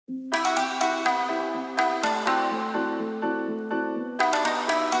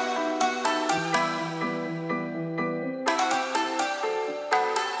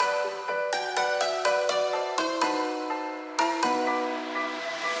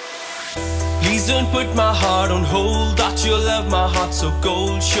Please don't put my heart on hold. That you love my heart so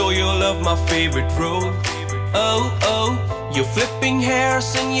cold. Show your love my favorite role. Oh, oh, your flipping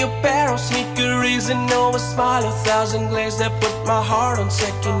hairs and your pair of sneakers and no a smile, 1,000 glares that put my heart on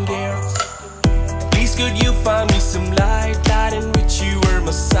second gear. Please could you find me some light, light in which you were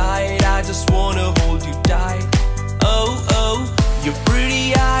my side. I just wanna hold you tight. Oh, oh, your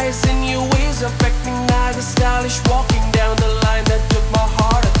pretty eyes and your ways of acting nice, a stylish walking down the line that took my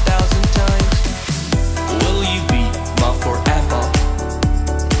heart 1,000 times. Will you be my forever?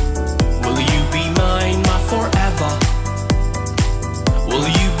 Will you be mine, my forever? Will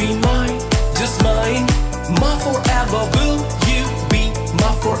you be mine, just mine, my forever? Will you be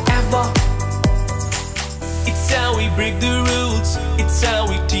my forever? It's how we break the rules, it's how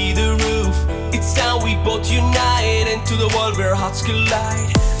we tee the roof, it's how we both unite into the world where hearts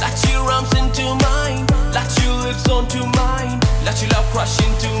collide. Let your arms into mine, let your lips onto mine, let your love crush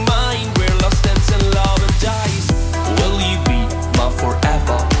into mine.